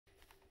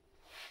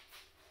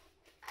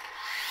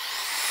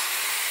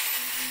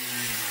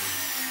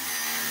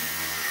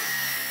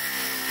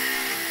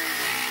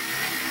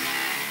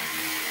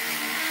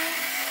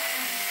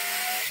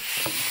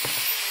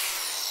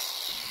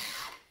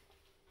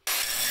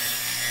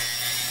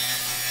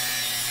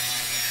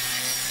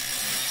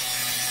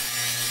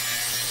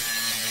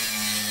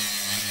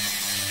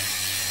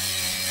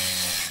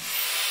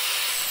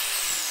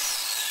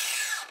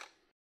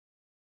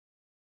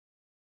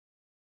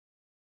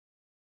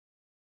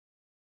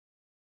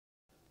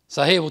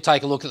So here we'll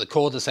take a look at the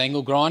cordless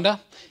angle grinder.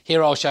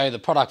 Here I'll show you the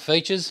product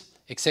features,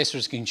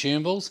 accessories,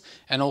 consumables,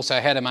 and also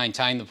how to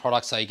maintain the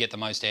product so you get the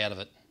most out of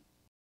it.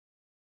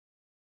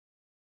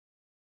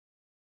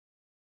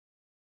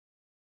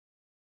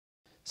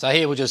 So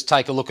here we'll just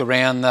take a look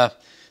around the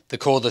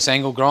cordless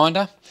angle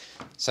grinder.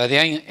 So the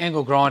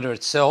angle grinder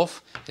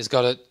itself has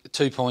got a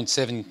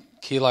 2.7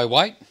 kilo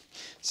weight,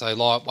 so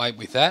lightweight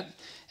with that.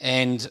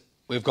 And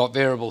we've got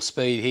variable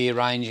speed here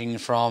ranging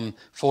from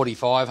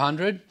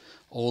 4,500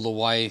 all the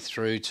way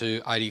through to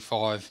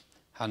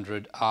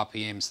 8,500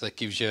 RPM. So that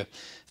gives you a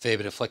fair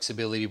bit of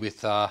flexibility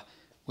with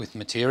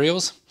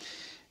materials.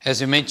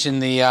 As we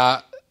mentioned, the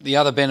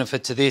other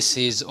benefit to this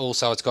is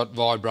also it's got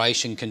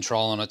vibration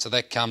control on it. So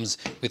that comes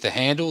with a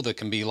handle that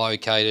can be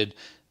located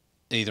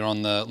either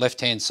on the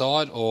left-hand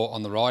side or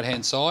on the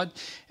right-hand side.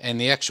 And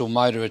the actual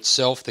motor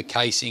itself, the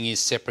casing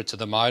is separate to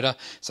the motor.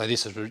 So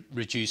this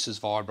reduces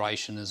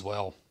vibration as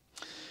well.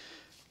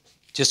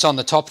 Just on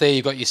the top there,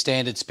 you've got your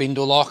standard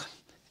spindle lock.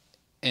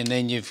 And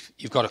then you've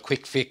got a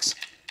quick fix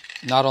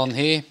nut on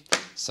here.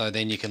 So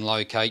then you can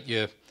locate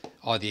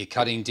either your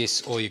cutting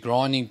disc or your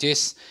grinding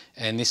disc.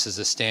 And this is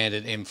a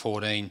standard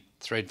M14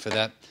 thread for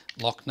that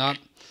lock nut.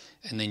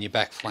 And then your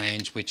back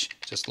flange, which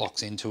just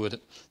locks into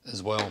it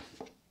as well.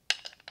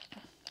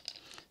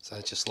 So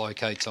it just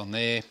locates on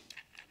there.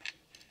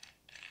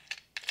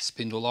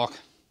 Spindle lock.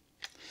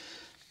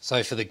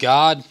 So for the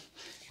guard,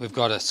 we've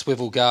got a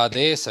swivel guard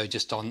there. So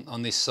just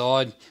on this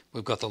side,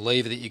 we've got the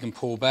lever that you can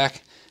pull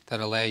back. That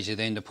allows you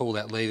then to pull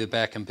that lever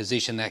back and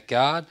position that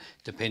guard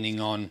depending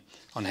on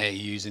how you're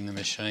using the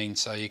machine.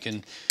 So you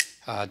can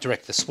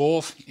direct the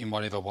swarf in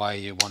whatever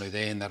way you want to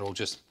there, and that'll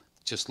just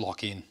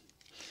lock in.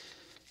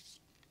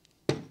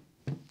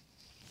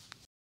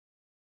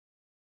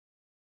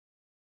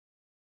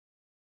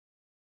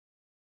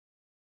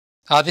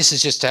 This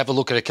is just to have a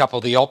look at a couple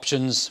of the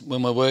options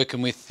when we're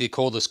working with the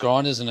cordless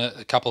grinders and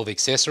a couple of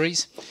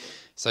accessories.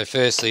 So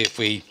firstly, if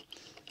we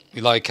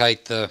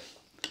locate the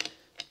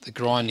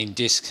grinding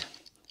disc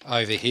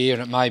over here,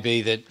 and it may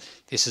be that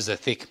this is a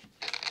thick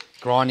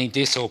grinding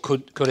disc or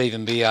could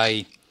even be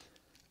a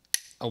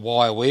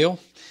wire wheel,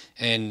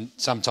 and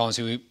sometimes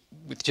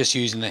with just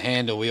using the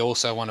handle we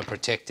also want to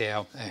protect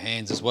our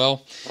hands as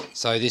well.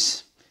 So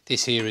this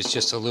here is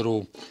just a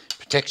little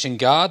protection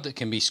guard that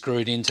can be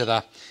screwed into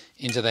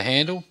the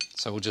handle.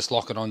 So we'll just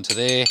lock it onto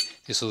there.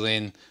 This will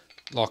then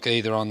lock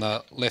either on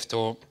the left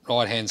or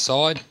right hand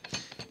side.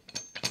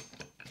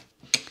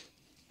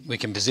 We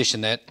can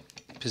position that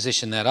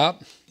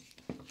up,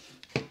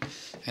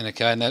 and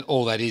okay, and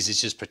all that is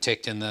just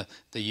protecting the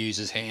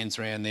user's hands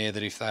around there,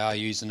 that if they are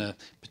using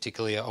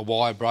particularly a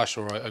wire brush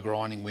or a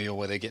grinding wheel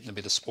where they're getting a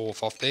bit of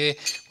swarf off there,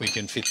 we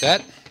can fit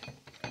that.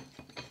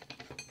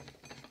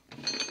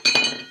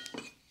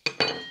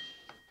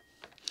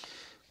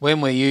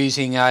 When we're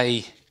using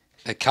a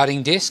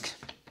cutting disc,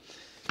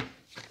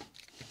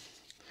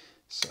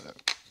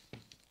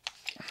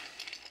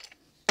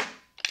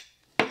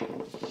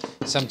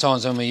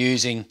 sometimes when we're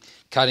using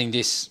cutting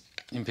discs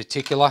in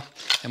particular,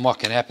 and what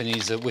can happen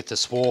is that with the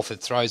swarf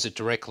it throws it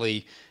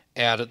directly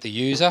out at the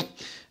user.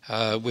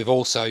 We've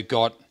also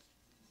got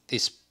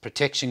this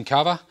protection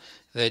cover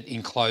that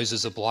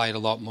encloses the blade a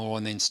lot more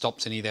and then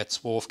stops any of that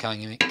swarf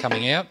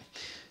coming out.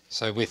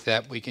 So with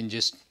that we can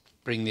just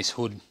bring this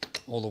hood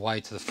all the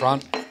way to the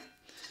front,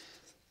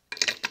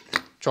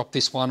 drop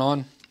this one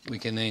on, we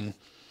can then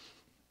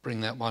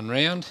bring that one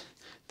round.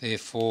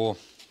 Therefore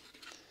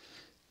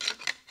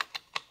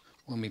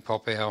when we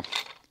pop our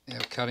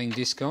cutting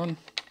disc on,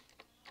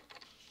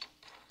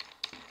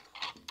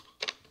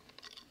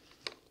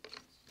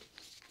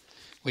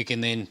 we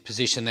can then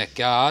position that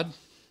guard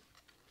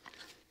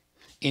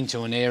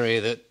into an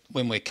area that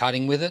when we're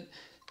cutting with it,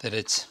 that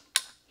it's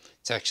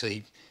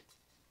actually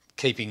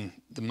keeping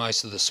the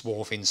most of the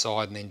swarf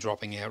inside and then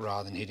dropping out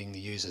rather than hitting the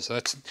user. So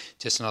that's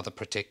just another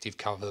protective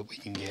cover that we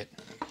can get.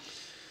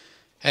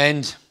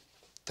 And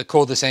the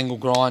cordless angle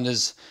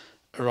grinders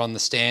are on the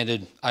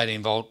standard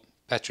 18 volt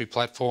battery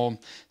platform,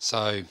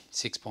 so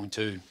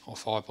 6.2 or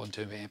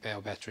 5.2 amp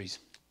hour batteries.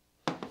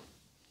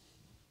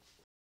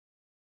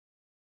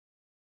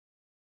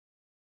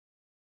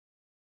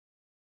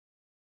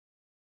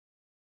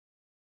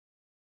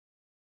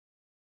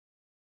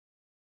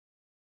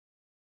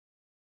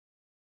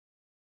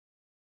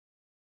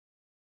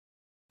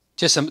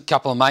 Just a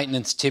couple of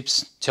maintenance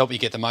tips to help you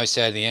get the most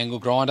out of the angle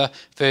grinder.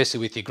 Firstly,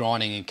 with your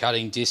grinding and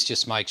cutting discs,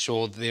 just make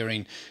sure they're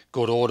in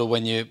good order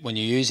when you're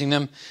using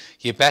them.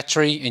 Your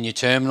battery and your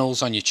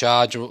terminals on your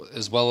charger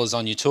as well as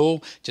on your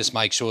tool, just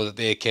make sure that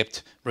they're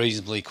kept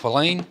reasonably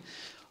clean.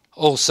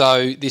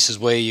 Also, this is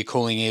where your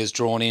cooling air is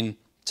drawn in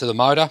to the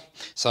motor.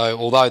 So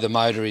although the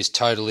motor is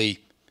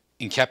totally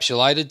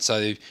encapsulated, so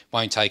it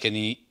won't take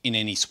any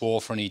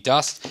swarf or any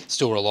dust,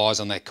 still relies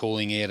on that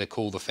cooling air to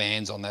cool the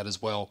fans on that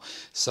as well.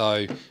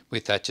 So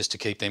with that, just to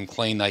keep them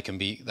clean, they can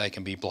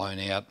be blown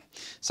out.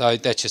 So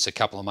that's just a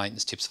couple of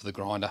maintenance tips for the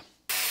grinder.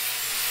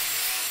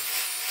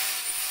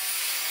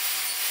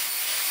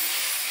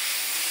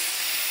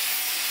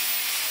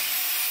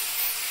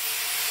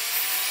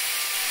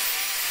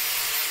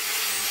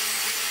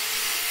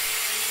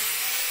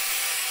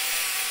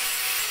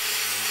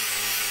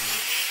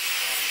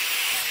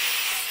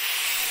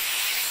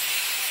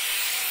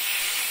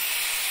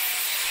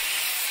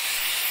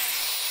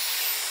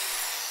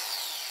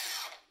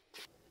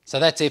 So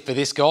that's it for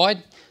this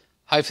guide.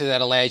 Hopefully that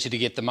allows you to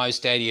get the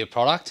most out of your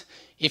product.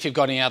 If you've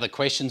got any other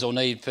questions or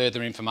need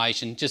further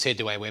information, just head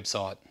to our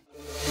website.